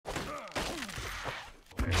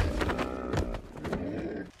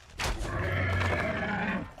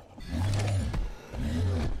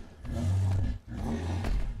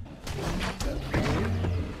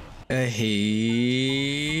Hey,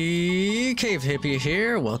 CaveHippie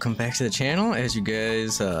here. Welcome back to the channel. As you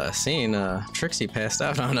guys seen, Trixie passed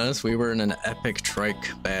out on us. We were in an epic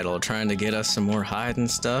trike battle trying to get us some more hide and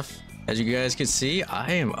stuff. As you guys can see,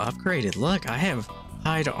 I am upgraded. Look, I have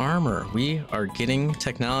hide armor. We are getting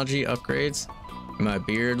technology upgrades. My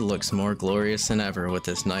beard looks more glorious than ever with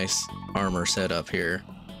this nice armor setup here.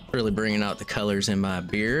 Really bringing out the colors in my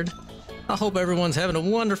beard. I hope everyone's having a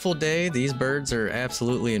wonderful day. These birds are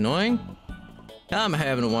absolutely annoying. I'm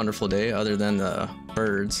having a wonderful day, other than the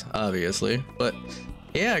birds, obviously. But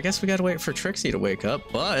yeah, I guess we gotta wait for Trixie to wake up.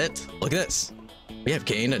 But look at this. We have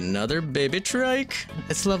gained another baby trike.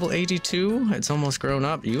 It's level 82. It's almost grown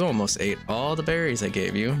up. You almost ate all the berries I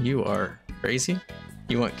gave you. You are crazy.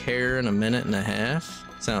 You want care in a minute and a half.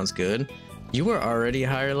 Sounds good. You were already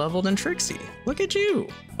higher level than Trixie. Look at you.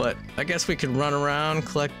 But I guess we could run around,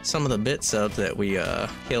 collect some of the bits up that we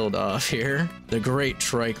killed off here. The great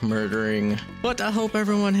trike murdering. But I hope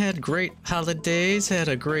everyone had great holidays, had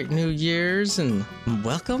a great New Year's, and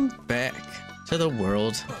welcome back to the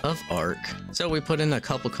world of Ark. So we put in a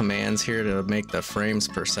couple commands here to make the frames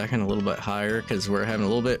per second a little bit higher because we're having a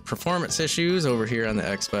little bit performance issues over here on the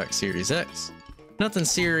Xbox Series X. Nothing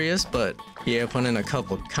serious, but yeah, putting in a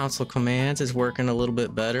couple console commands is working a little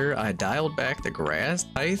bit better. I dialed back the grass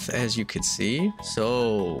height, as you could see,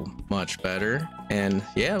 so much better. And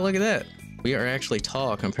yeah, look at that. We are actually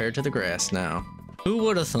tall compared to the grass now. Who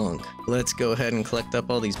would have thunk? Let's go ahead and collect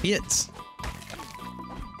up all these bits.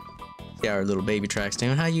 Yeah, our little baby track's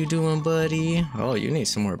doing. How you doing, buddy? Oh, you need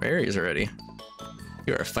some more berries already.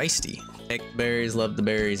 You are feisty. Take the berries, love the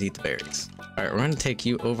berries, eat the berries. All right, we're gonna take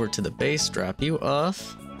you over to the base, drop you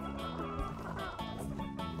off.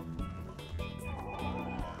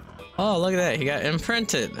 Oh, look at that, he got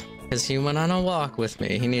imprinted because he went on a walk with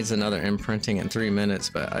me. He needs another imprinting in 3 minutes,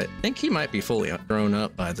 but I think he might be fully grown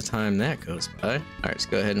up by the time that goes by. All right, let's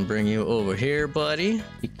go ahead and bring you over here, buddy.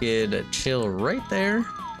 You could chill right there.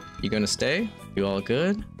 You gonna stay? You all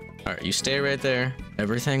good? All right, you stay right there.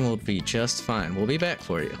 Everything will be just fine. We'll be back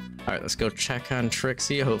for you. All right, let's go check on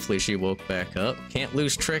Trixie. Hopefully she woke back up. Can't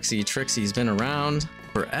lose Trixie. Trixie's been around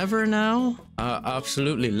forever now.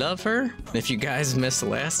 Absolutely love her. And if you guys missed the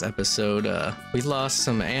last episode, we lost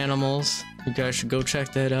some animals. You guys should go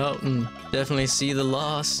check that out and definitely see the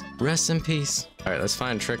loss. Rest in peace. All right, let's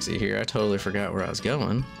find Trixie here. I totally forgot where I was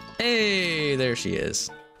going. Hey, there she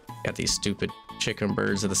is. Got these stupid chicken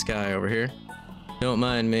birds of the sky over here. Don't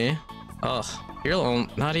mind me. Oh, you're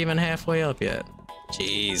not even halfway up yet.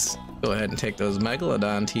 Jeez. Go ahead and take those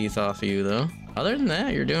megalodon teeth off of you, though. Other than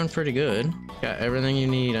that, you're doing pretty good. Got everything you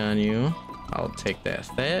need on you. I'll take that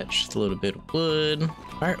thatch, a little bit of wood.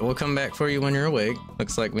 All right, we'll come back for you when you're awake.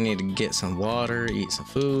 Looks like we need to get some water, eat some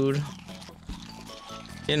food.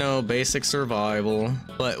 You know, basic survival.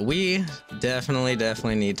 But we definitely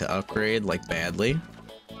need to upgrade, like, badly.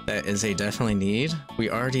 That is a definitely need. We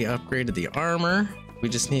already upgraded the armor. We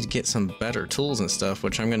just need to get some better tools and stuff,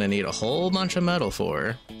 which I'm gonna need a whole bunch of metal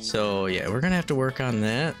for. So yeah, we're gonna have to work on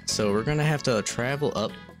that. So we're gonna have to travel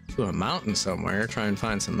up to a mountain somewhere, try and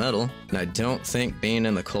find some metal. And I don't think being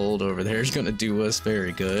in the cold over there is gonna do us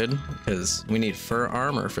very good because we need fur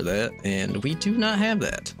armor for that. And we do not have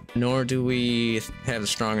that. Nor do we have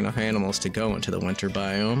strong enough animals to go into the winter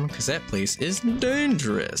biome because that place is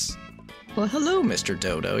dangerous. Well, hello, Mr.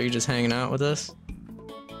 Dodo. You just hanging out with us?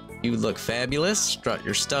 You look fabulous. Strut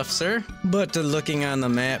your stuff, sir. But looking on the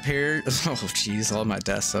map here, oh geez, all my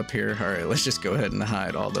deaths up here. All right, let's just go ahead and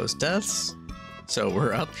hide all those deaths. So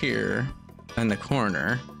we're up here in the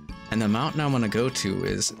corner, and the mountain I want to go to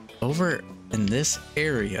is over in this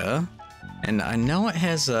area. And I know it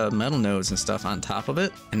has metal nodes and stuff on top of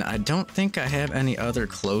it, and I don't think I have any other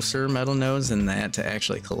closer metal nodes than that to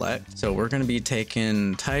actually collect. So we're going to be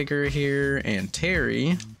taking Tiger here and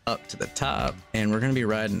Terry up to the top, and we're going to be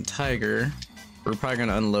riding Tiger. We're probably going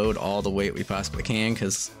to unload all the weight we possibly can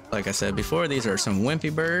because, like I said before, these are some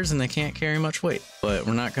wimpy birds and they can't carry much weight. But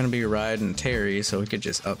we're not going to be riding Terry, so we could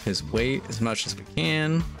just up his weight as much as we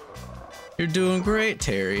can. You're doing great,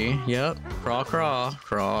 Terry. Yep. Crawl, crawl,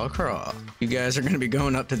 crawl, crawl. You guys are going to be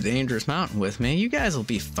going up to the dangerous mountain with me. You guys will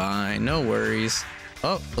be fine. No worries.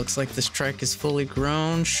 Oh, looks like this trike is fully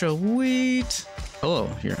grown. Sweet.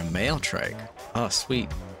 Oh, you're a male trike. Oh, sweet.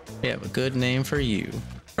 We have a good name for you.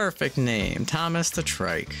 Perfect name. Thomas the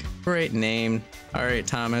Trike. Great name. All right,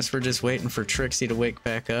 Thomas, we're just waiting for Trixie to wake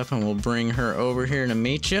back up and we'll bring her over here to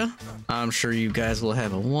meet you. I'm sure you guys will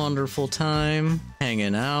have a wonderful time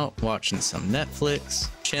hanging out, watching some Netflix,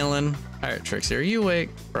 chilling. All right, Trixie, are you awake?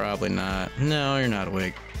 Probably not. No, you're not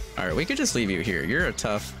awake. All right, we could just leave you here. You're a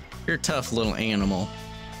tough little animal.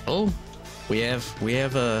 Oh, We have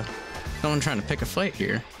someone trying to pick a fight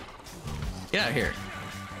here. Get out of here.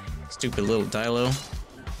 Stupid little Dilo.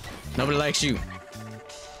 Nobody likes you.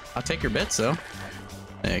 I'll take your bits though.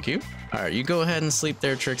 Thank you. Alright, you go ahead and sleep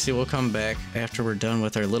there, Trixie. We'll come back after we're done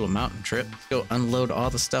with our little mountain trip. Go unload all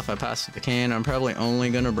the stuff I possibly can. I'm probably only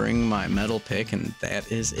gonna bring my metal pick, and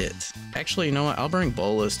that is it. Actually, you know what? I'll bring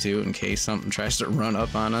bolas too in case something tries to run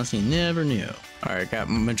up on us. You never knew. Alright, got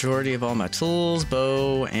majority of all my tools,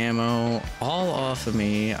 bow, ammo, all off of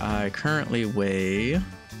me. I currently weigh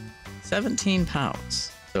 17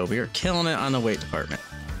 pounds. So we are killing it on the weight department.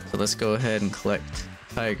 So let's go ahead and collect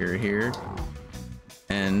Tiger here.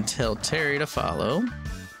 And tell Terry to follow,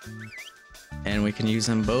 and we can use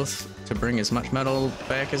them both to bring as much metal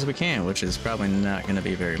back as we can, which is probably not going to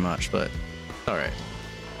be very much, but all right.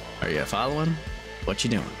 Are you following? What you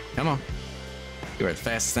doing? Come on, you are the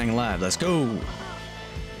fastest thing alive. Let's go.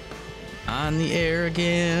 On the air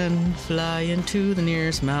again, flying to the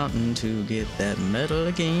nearest mountain to get that metal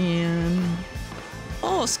again.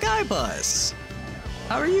 Oh, Skybus,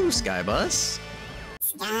 how are you, Skybus?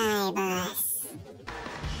 Skybus.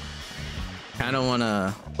 Kind of want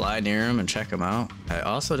to fly near him and check him out. I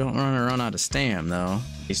also don't want to run out of stam though.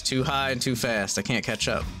 He's too high and too fast. I can't catch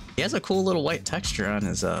up. He has a cool little white texture on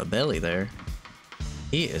his belly there.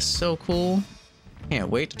 He is so cool. Can't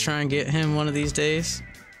wait to try and get him one of these days.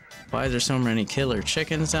 Why is there so many killer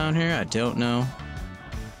chickens down here? I don't know.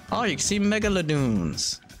 Oh, you can see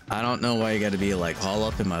megalodoons. I don't know why you got to be like all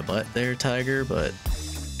up in my butt there, Tiger, but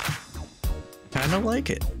kind of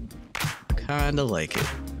like it. Kind of like it.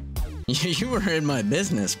 You were in my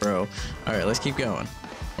business, bro. All right, let's keep going.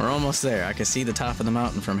 We're almost there. I can see the top of the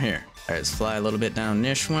mountain from here. All right, let's fly a little bit down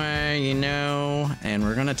this way, you know, and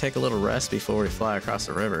we're gonna take a little rest before we fly across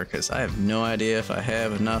the river because I have no idea if I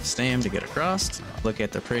have enough stam to get across. Look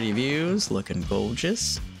at the pretty views, looking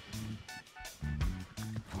gorgeous.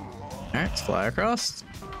 All right, let's fly across.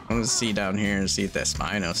 I'm gonna see down here and see if that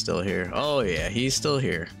Spino's still here. Oh yeah, he's still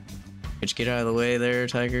here. Could you get out of the way there,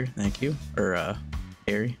 Tiger? Thank you. Or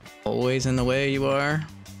Harry. Always in the way you are.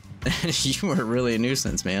 You were really a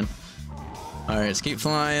nuisance, man. All right, let's keep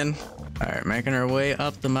flying. All right, making our way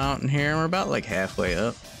up the mountain here. We're about like halfway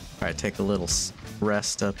up. All right, take a little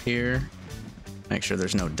rest up here. Make sure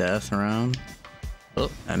there's no death around.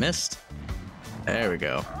 Oh, I missed. There we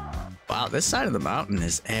go. Wow, this side of the mountain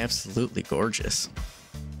is absolutely gorgeous.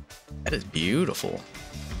 That is beautiful.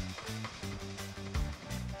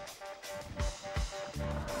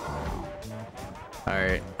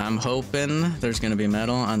 Alright, I'm hoping there's gonna be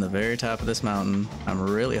metal on the very top of this mountain. I'm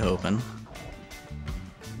really hoping.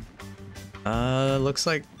 Looks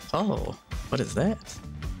like, oh, what is that?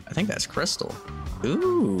 I think that's crystal.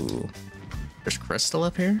 Ooh, there's crystal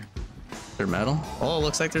up here? Is there metal? Oh,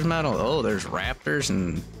 looks like there's metal. Oh, there's raptors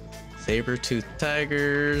and saber-toothed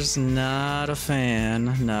tigers. Not a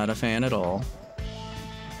fan, not a fan at all.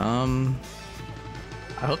 I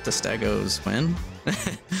hope the stegos win.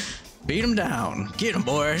 Beat them down. Get them,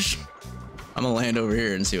 boys. I'm gonna land over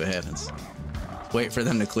here and see what happens. Wait for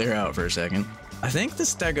them to clear out for a second. I think the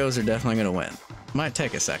stegos are definitely gonna win. Might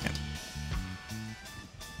take a second.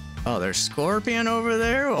 Oh, there's Scorpion over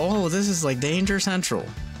there? Oh, this is like Danger Central.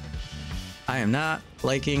 I am not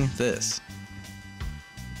liking this.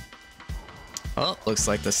 Oh, looks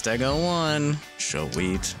like the stego won.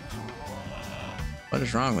 Sweet. What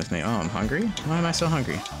is wrong with me? Oh, I'm hungry? Why am I so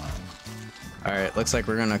hungry? Alright, looks like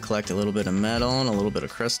we're gonna collect a little bit of metal and a little bit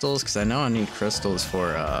of crystals, because I know I need crystals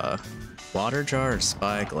for water jar and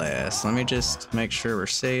spyglass. Let me just make sure we're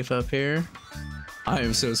safe up here. I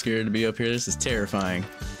am so scared to be up here. This is terrifying.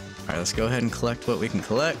 Alright, let's go ahead and collect what we can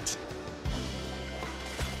collect.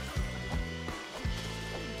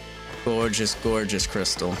 Gorgeous, gorgeous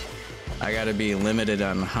crystal. I gotta be limited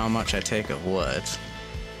on how much I take of what.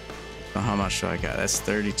 So how much do I got? That's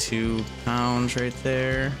 32 pounds right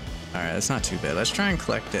there. Alright, that's not too bad. Let's try and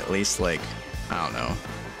collect at least like, I don't know,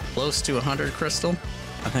 close to 100 crystal.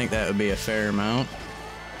 I think that would be a fair amount.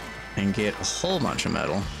 And get a whole bunch of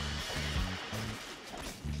metal.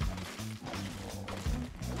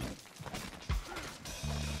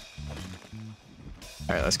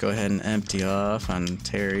 Alright, let's go ahead and empty off on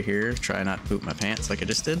Terry here. Try not to poop my pants like I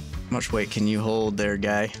just did. How much weight can you hold there,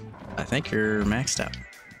 guy? I think you're maxed out.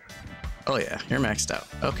 Oh yeah, you're maxed out.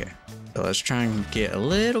 Okay. So let's try and get a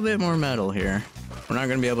little bit more metal here. We're not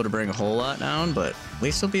going to be able to bring a whole lot down, but at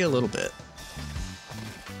least it'll be a little bit.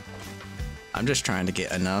 I'm just trying to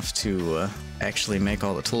get enough to actually make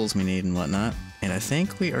all the tools we need and whatnot. And I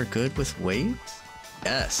think we are good with weight.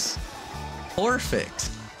 Yes. Perfect.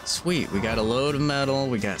 Sweet. We got a load of metal.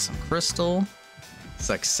 We got some crystal.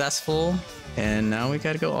 Successful. And now we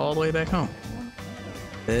gotta go all the way back home.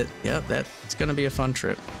 Yep, that's gonna be a fun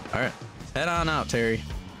trip. All right, head on out, Terry.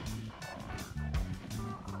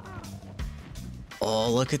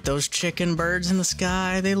 Oh, look at those chicken birds in the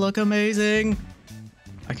sky. They look amazing.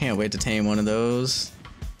 I can't wait to tame one of those.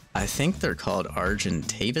 I think they're called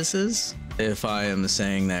Argentavises, if I am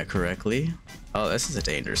saying that correctly. Oh, this is a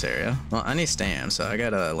dangerous area. Well, I need stamina, so I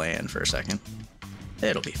gotta land for a second.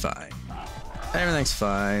 It'll be fine. Everything's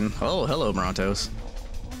fine. Oh, hello, Brontos.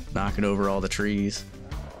 Knocking over all the trees.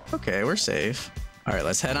 Okay, we're safe. All right,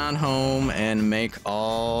 let's head on home and make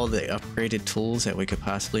all the upgraded tools that we could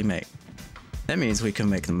possibly make. That means we can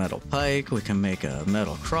make the metal pike, we can make a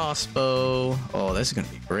metal crossbow. Oh, this is gonna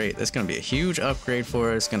be great. This is gonna be a huge upgrade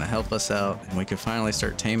for us, gonna help us out, and we can finally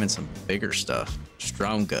start taming some bigger stuff.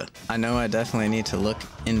 Stronger. I know I definitely need to look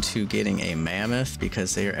into getting a mammoth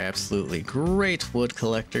because they are absolutely great wood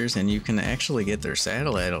collectors and you can actually get their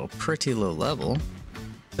saddle at a pretty low level.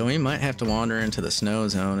 So we might have to wander into the snow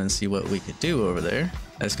zone and see what we could do over there.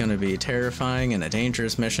 That's going to be terrifying and a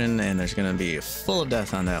dangerous mission, and there's going to be full of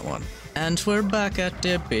death on that one. And we're back at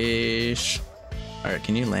the beach. All right,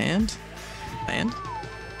 can you land? Land?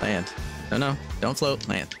 Land. No, don't float.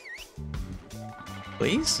 Land.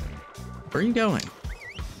 Please? Where are you going?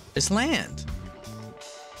 Just land.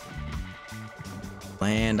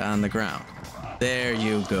 Land on the ground. There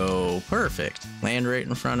you go. Perfect. Land right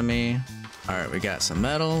in front of me. All right, we got some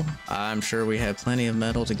metal. I'm sure we have plenty of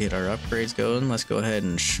metal to get our upgrades going. Let's go ahead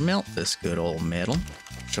and smelt this good old metal.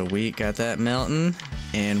 So we got that melting,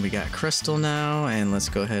 and we got crystal now, and let's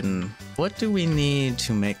go ahead and... What do we need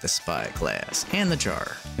to make the spyglass and the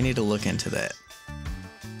jar? We need to look into that.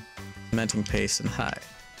 Cementing paste and hide.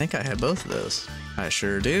 I think I have both of those. I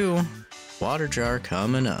sure do. Water jar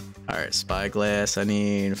coming up. All right, spyglass, I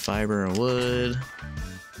need fiber and wood,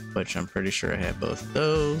 which I'm pretty sure I have both of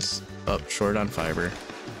those. Oh, short on fiber.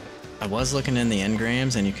 I was looking in the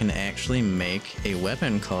engrams and you can actually make a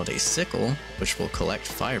weapon called a sickle, which will collect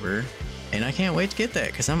fiber. And I can't wait to get that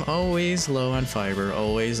because I'm always low on fiber.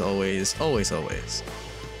 Always, always, always, always.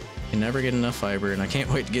 I never get enough fiber and I can't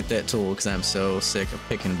wait to get that tool because I'm so sick of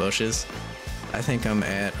picking bushes. I think I'm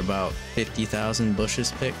at about 50,000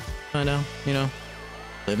 bushes picked. I know, you know,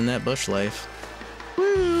 living that bush life.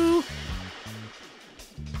 Woo!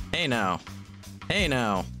 Hey now. Hey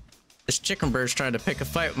now. This chicken bird's trying to pick a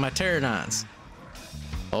fight with my pterodons.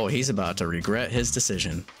 Oh, he's about to regret his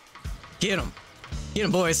decision. Get him. Get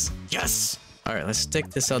him, boys. Yes. All right, let's stick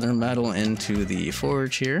this other metal into the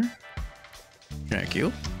forge here. Thank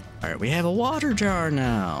you. All right, we have a water jar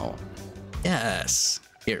now. Yes.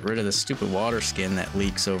 Get rid of the stupid water skin that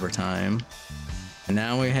leaks over time. And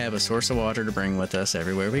now we have a source of water to bring with us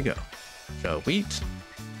everywhere we go. So wheat,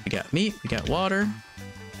 we got meat, we got water.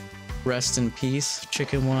 Rest in peace,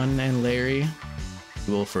 Chicken One and Larry.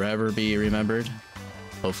 You will forever be remembered.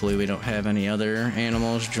 Hopefully we don't have any other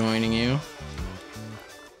animals joining you.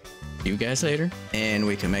 See you guys later. And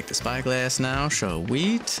we can make the spyglass now, show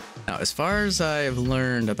wheat. Now, as far as I've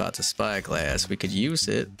learned about the spyglass, we could use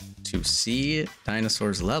it to see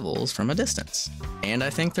dinosaurs' levels from a distance. And I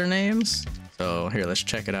think their names. So here, let's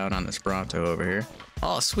check it out on this Bronto over here.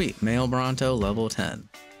 Oh, sweet, male Bronto, level 10.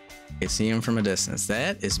 You can see him from a distance.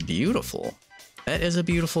 That is beautiful. That is a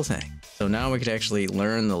beautiful thing. So now we could actually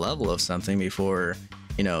learn the level of something before,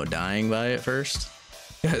 you know, dying by it first.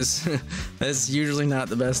 Because that's usually not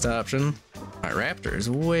the best option. My raptor is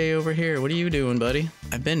way over here. What are you doing, buddy?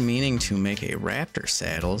 I've been meaning to make a raptor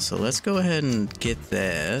saddle, so let's go ahead and get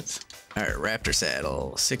that. All right, raptor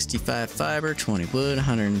saddle, 65 fiber, 20 wood,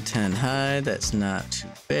 110 hide. That's not too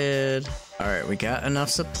bad. All right, we got enough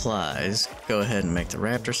supplies. Go ahead and make the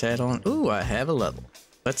raptor saddle. Ooh, I have a level.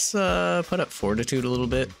 Let's put up fortitude a little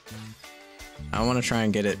bit. I want to try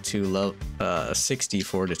and get it to 60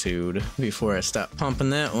 fortitude before I stop pumping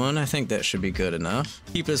that one. I think that should be good enough.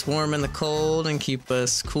 Keep us warm in the cold and keep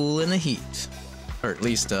us cool in the heat. Or at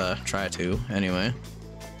least try to, anyway.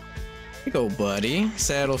 Here you go, buddy.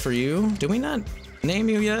 Saddle for you. Did we not name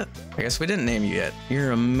you yet? I guess we didn't name you yet.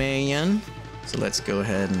 You're a man. So let's go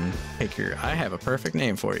ahead and pick your... I have a perfect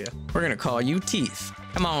name for you. We're going to call you Teeth.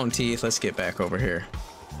 Come on, Teeth. Let's get back over here.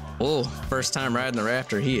 Oh, first time riding the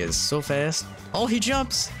raptor. He is so fast. Oh, he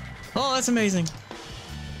jumps. Oh, that's amazing.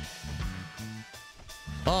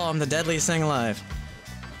 Oh, I'm the deadliest thing alive.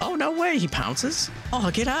 Oh, no way. He pounces.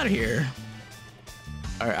 Oh, get out of here.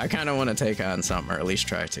 All right, I kind of want to take on something, or at least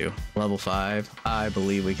try to. Level 5. I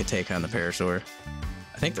believe we could take on the parasaur.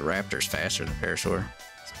 I think the raptor's faster than the parasaur.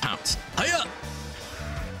 Let's pounce. Hiya!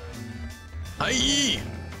 Hi!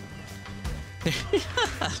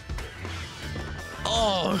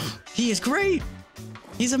 Oh, he is great.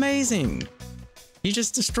 He's amazing. He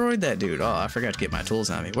just destroyed that dude. Oh, I forgot to get my tools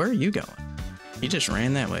on me. Where are you going? He just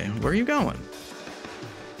ran that way. Where are you going?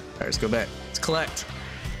 All right, let's go back. Let's collect.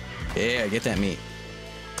 Yeah, get that meat.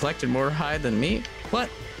 Collected more hide than meat? What?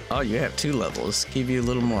 Oh, you have 2 levels. Give you a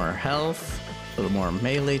little more health, a little more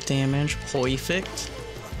melee damage. Perfect.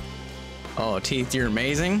 Oh, Teeth, you're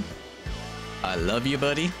amazing. I love you,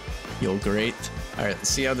 buddy. You're great. All right, let's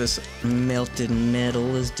see how this melted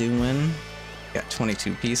metal is doing. Got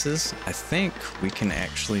 22 pieces. I think we can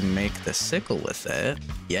actually make the sickle with that.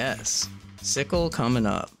 Yes. Sickle coming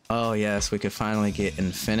up. Oh yes, we could finally get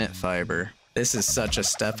infinite fiber. This is such a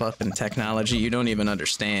step up in technology. You don't even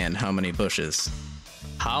understand how many bushes.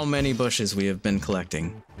 How many bushes we have been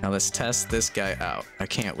collecting. Now let's test this guy out. I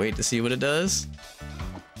can't wait to see what it does.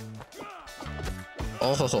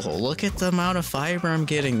 Oh, look at the amount of fiber I'm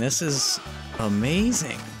getting. This is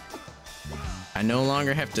amazing. I no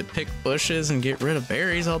longer have to pick bushes and get rid of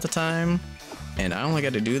berries all the time. And I only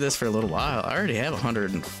got to do this for a little while. I already have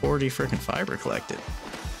 140 freaking fiber collected.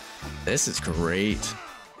 This is great.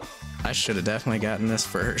 I should have definitely gotten this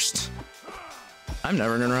first. I'm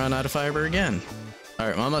never gonna run out of fiber again. All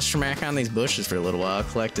right, well, I must smack on these bushes for a little while,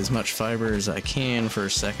 collect as much fiber as I can for a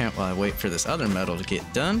second while I wait for this other metal to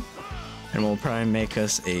get done. And we'll probably make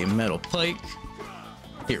us a metal pike.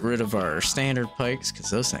 Get rid of our standard pikes, because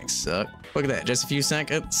those things suck. Look at that, just a few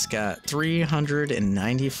seconds, got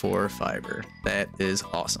 394 fiber. That is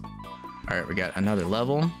awesome. All right, we got another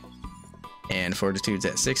level. And fortitude's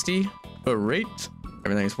at 60. Great.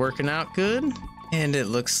 Everything's working out good. And it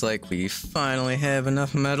looks like we finally have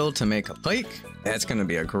enough metal to make a pike. That's gonna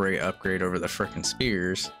be a great upgrade over the frickin'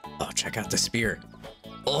 spears. Oh, check out the spear.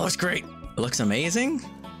 Oh, it's great. It looks amazing.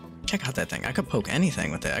 Check out that thing. I could poke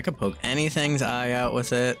anything with it. I could poke anything's eye out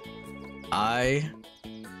with it. I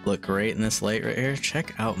look great in this light right here.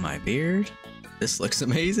 Check out my beard. This looks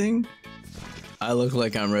amazing. I look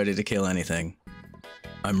like I'm ready to kill anything.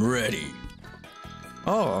 I'm ready.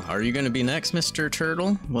 Oh, are you gonna be next, Mr.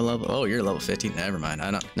 Turtle? Well, oh, you're level 15. Never mind.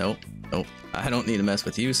 Nope. I don't need to mess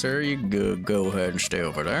with you, sir. You go ahead and stay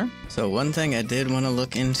over there. So one thing I did want to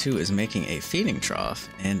look into is making a feeding trough,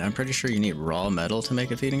 and I'm pretty sure you need raw metal to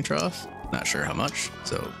make a feeding trough. Not sure how much.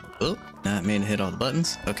 So, oh, not mean to hit all the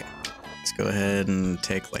buttons. Okay, let's go ahead and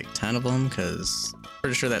take like 10 of them, because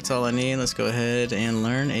pretty sure that's all I need. Let's go ahead and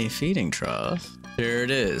learn a feeding trough. There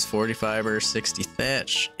it is, 40 fiber, 60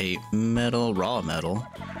 thatch, 8 metal, raw metal,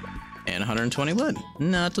 and 120 wood.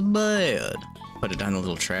 Not bad. Put it down a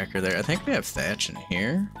little tracker there. I think we have thatch in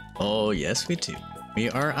here. Oh, yes, we do. We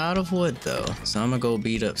are out of wood, though, so I'm gonna go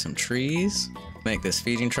beat up some trees. Make this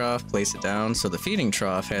feeding trough, place it down. So the feeding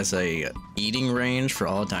trough has a eating range for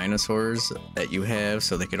all dinosaurs that you have,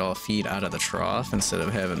 so they could all feed out of the trough instead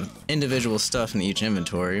of having individual stuff in each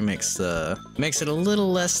inventory. Makes it a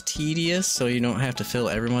little less tedious, so you don't have to fill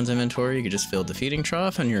everyone's inventory. You can just fill the feeding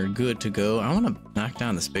trough and you're good to go. I want to knock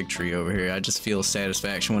down this big tree over here. I just feel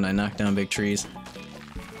satisfaction when I knock down big trees.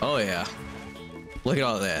 Oh yeah, look at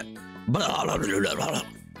all that.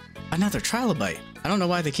 Another trilobite. I don't know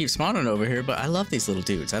why they keep spawning over here, but I love these little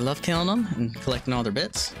dudes. I love killing them and collecting all their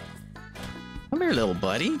bits. Come here, little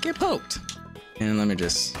buddy. Get poked. And let me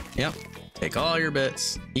just, yep, take all your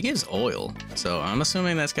bits. He gives oil, so I'm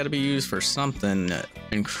assuming that's got to be used for something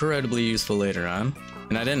incredibly useful later on.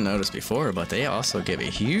 And I didn't notice before, but they also give a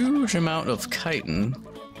huge amount of chitin.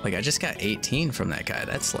 Like, I just got 18 from that guy.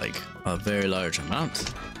 That's like a very large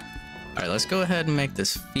amount. All right, let's go ahead and make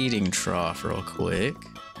this feeding trough real quick.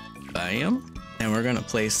 Bam. And we're gonna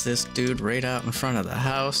place this dude right out in front of the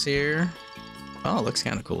house here. Oh, it looks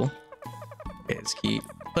kind of cool. Okay, let's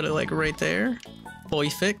put it like right there.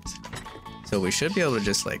 Perfect. So we should be able to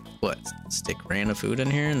just like, what, stick random food in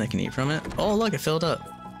here and they can eat from it. Oh, look, it filled up.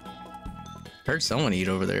 Heard someone eat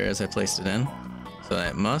over there as I placed it in. So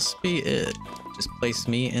that must be it. Just place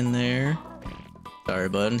meat in there. Sorry,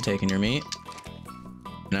 bud, I'm taking your meat.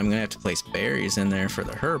 And I'm gonna have to place berries in there for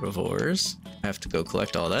the herbivores. I have to go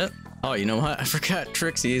collect all that. Oh, you know what? I forgot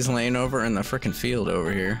Trixie is laying over in the frickin' field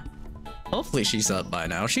over here. Hopefully she's up by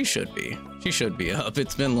now. She should be. She should be up.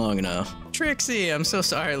 It's been long enough. Trixie, I'm so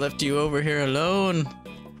sorry I left you over here alone.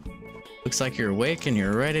 Looks like you're awake and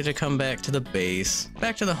you're ready to come back to the base.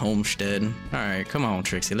 Back to the homestead. Alright, come on,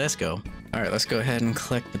 Trixie, let's go. Alright, let's go ahead and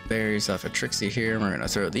collect the berries off of Trixie here. We're gonna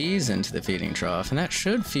throw these into the feeding trough, and that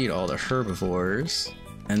should feed all the herbivores.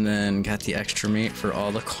 And then got the extra meat for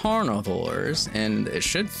all the carnivores, and it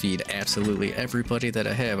should feed absolutely everybody that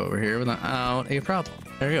I have over here without a problem.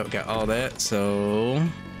 There we go, got all that. So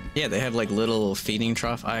yeah, they have like little feeding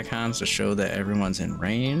trough icons to show that everyone's in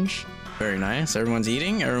range. Very nice. Everyone's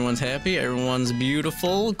eating, everyone's happy, everyone's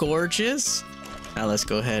beautiful, gorgeous. Now let's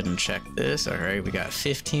go ahead and check this. All right, we got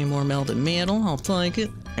 15 more melted metal. I'll take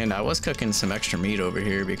it. And I was cooking some extra meat over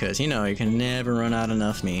here because, you know, you can never run out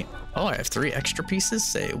enough meat. Oh, I have 3 extra pieces?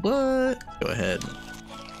 Say what? Go ahead.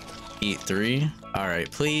 Eat 3. All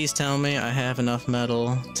right, please tell me I have enough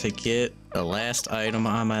metal to get the last item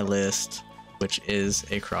on my list, which is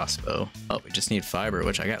a crossbow. Oh, we just need fiber,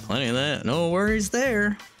 which I got plenty of that. No worries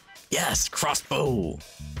there. Yes, crossbow.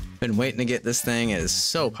 Been waiting to get this thing. It is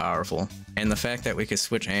so powerful. And the fact that we could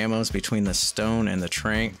switch ammos between the stone and the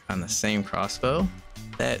trank on the same crossbow,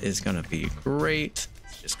 that is gonna be great.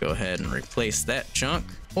 Just go ahead and replace that junk.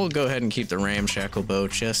 We'll go ahead and keep the ramshackle bow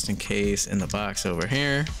just in case in the box over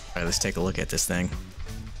here. All right, let's take a look at this thing.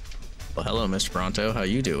 Well, hello, Mr. Pronto. How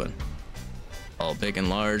you doing? All big and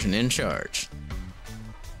large and in charge.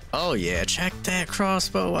 Oh yeah, check that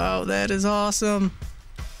crossbow out. That is awesome.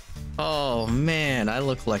 Oh man, I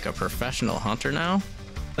look like a professional hunter now.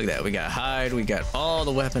 Look at that, we got hide, we got all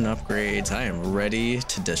the weapon upgrades. I am ready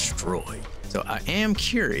to destroy. So I am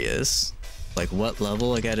curious, like what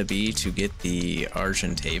level I gotta be to get the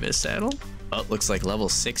Argentavis saddle? Oh, looks like level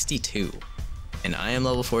 62. And I am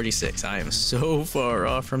level 46. I am so far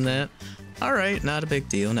off from that. All right, not a big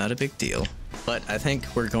deal, not a big deal. But I think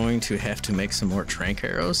we're going to have to make some more trank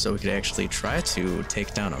arrows so we could actually try to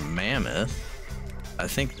take down a mammoth. I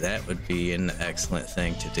think that would be an excellent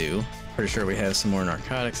thing to do. Pretty sure we have some more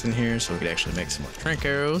narcotics in here so we could actually make some more trank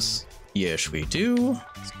arrows. Yes, we do.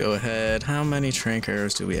 Let's go ahead. How many trank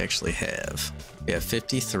arrows do we actually have? We have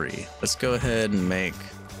 53. Let's go ahead and make,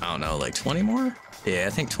 I don't know, like 20 more? Yeah, I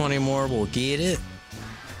think 20 more will get it.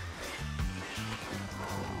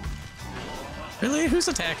 Really? Who's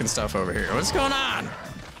attacking stuff over here? What's going on?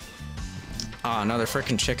 Oh, another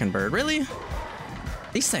freaking chicken bird. Really?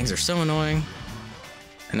 These things are so annoying.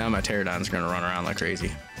 And now my pterodon's gonna run around like crazy.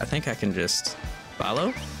 I think I can just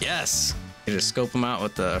follow. Yes! You just scope them out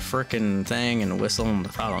with the frickin' thing and whistle them to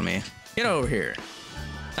follow me. Get over here.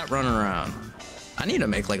 Stop running around. I need to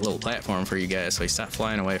make like a little platform for you guys so you stop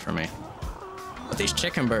flying away from me. But these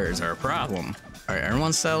chicken birds are a problem. All right,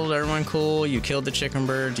 everyone settled, everyone cool. You killed the chicken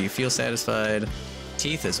bird. Do you feel satisfied?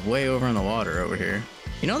 Teeth is way over in the water over here.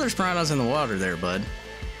 You know there's piranhas in the water there, bud.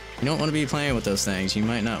 You don't want to be playing with those things. You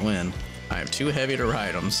might not win. I'm too heavy to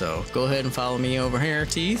ride them, so go ahead and follow me over here,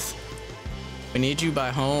 Teeth. We need you by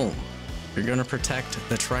home. You're gonna protect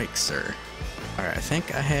the trike, sir. All right, I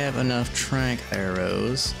think I have enough trank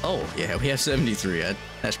arrows. Oh, yeah, we have 73.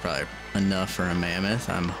 That's probably enough for a mammoth,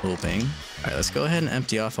 I'm hoping. All right, let's go ahead and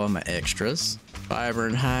empty off all my extras. Fiber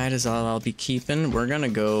and hide is all I'll be keeping. We're gonna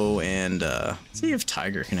go and see if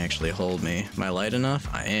Tiger can actually hold me. Am I light enough?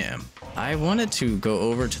 I am. I wanted to go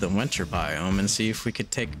over to the winter biome and see if we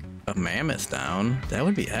could take a mammoth down. That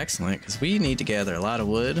would be excellent because we need to gather a lot of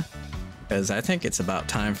wood. Because I think it's about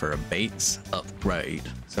time for a baits upgrade.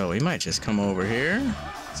 So we might just come over here,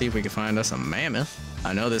 see if we can find us a mammoth.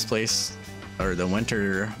 I know this place, or the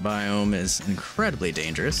winter biome, is incredibly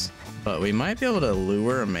dangerous, but we might be able to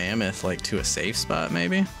lure a mammoth like to a safe spot,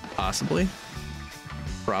 maybe, possibly,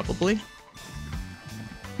 probably,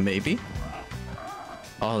 maybe.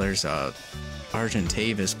 Oh, there's a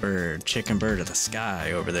Argentavis bird, chicken bird of the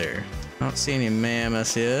sky over there. I don't see any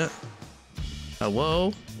mammoths yet.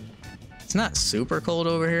 Whoa. It's not super cold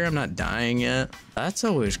over here. I'm not dying yet. That's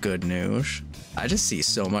always good news. I just see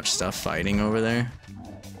so much stuff fighting over there.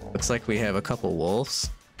 Looks like we have a couple wolves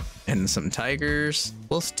and some tigers.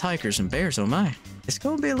 Wolves, tigers, and bears. Oh my. It's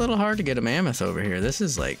going to be a little hard to get a mammoth over here. This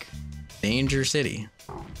is like Danger City.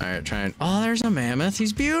 All right, trying. Oh, there's a mammoth.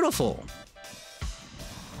 He's beautiful.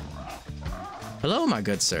 Hello, my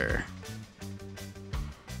good sir.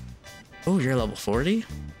 Oh, you're level 40?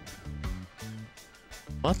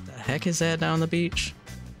 What the heck is that down the beach?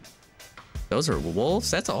 Those are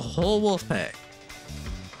wolves? That's a whole wolf pack.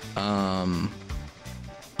 Oh,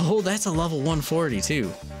 that's a level 140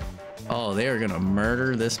 too. Oh, they are gonna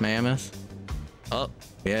murder this mammoth. Oh,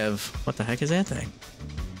 we have, what the heck is that thing?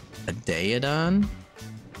 A Daeodon? Is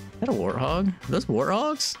that a warthog? Are those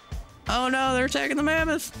warthogs? Oh no, they're attacking the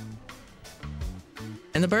mammoth.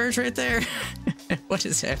 And the bird's right there. What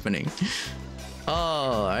is happening?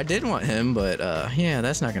 Oh, I did want him, but yeah,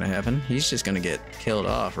 that's not gonna happen. He's just gonna get killed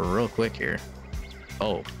off real quick here.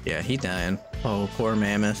 Oh, yeah, he's dying. Oh, poor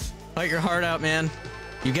mammoth. Fight your heart out, man.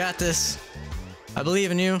 You got this. I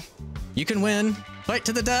believe in you. You can win. Fight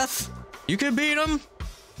to the death. You can beat him.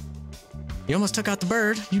 You almost took out the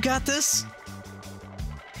bird. You got this.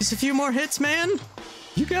 Just a few more hits, man.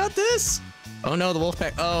 You got this. Oh no, the wolf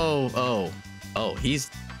pack. Oh,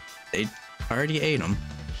 they already ate him.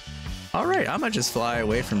 All right, I'm gonna just fly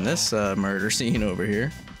away from this murder scene over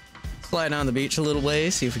here. fly down the beach a little way,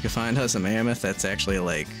 see if we can find us a mammoth that's actually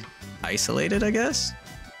like isolated, I guess.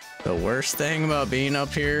 The worst thing about being up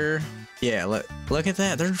here, yeah, look at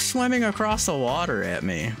that. They're swimming across the water at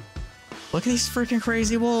me. Look at these freaking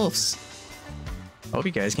crazy wolves. Hope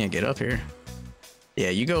you guys can't get up here. Yeah,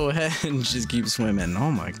 you go ahead and just keep swimming.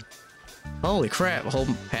 Oh my, holy crap, a whole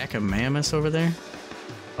pack of mammoths over there.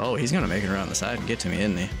 Oh, he's gonna make it around the side and get to me,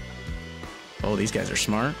 isn't he? Oh, these guys are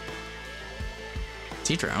smart. Is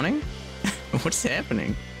he drowning? What's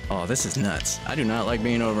happening? Oh, this is nuts. I do not like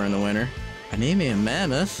being over in the winter. I need me a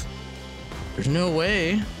mammoth. There's no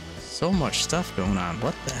way. So much stuff going on.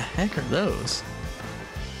 What the heck are those?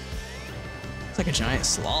 It's like a giant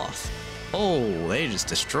sloth. Oh, they just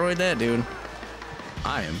destroyed that dude.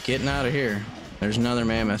 I am getting out of here. There's another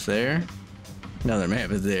mammoth there. Another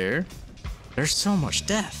mammoth there. There's so much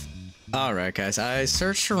death. Alright guys, I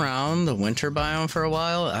searched around the winter biome for a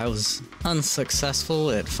while. I was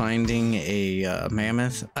unsuccessful at finding a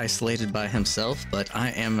mammoth isolated by himself, but I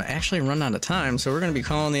am actually running out of time, so we're going to be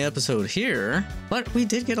calling the episode here. But we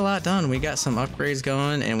did get a lot done. We got some upgrades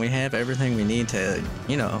going, and we have everything we need to,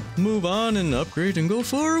 you know, move on and upgrade and go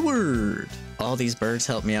forward. All these birds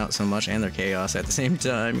help me out so much, and they're chaos at the same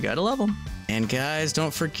time. You gotta love them. And guys,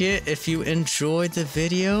 don't forget, if you enjoyed the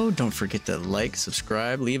video, don't forget to like,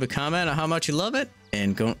 subscribe, leave a comment on how much you love it.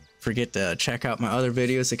 And don't forget to check out my other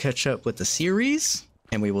videos to catch up with the series.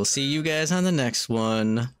 And we will see you guys on the next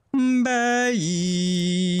one. Bye.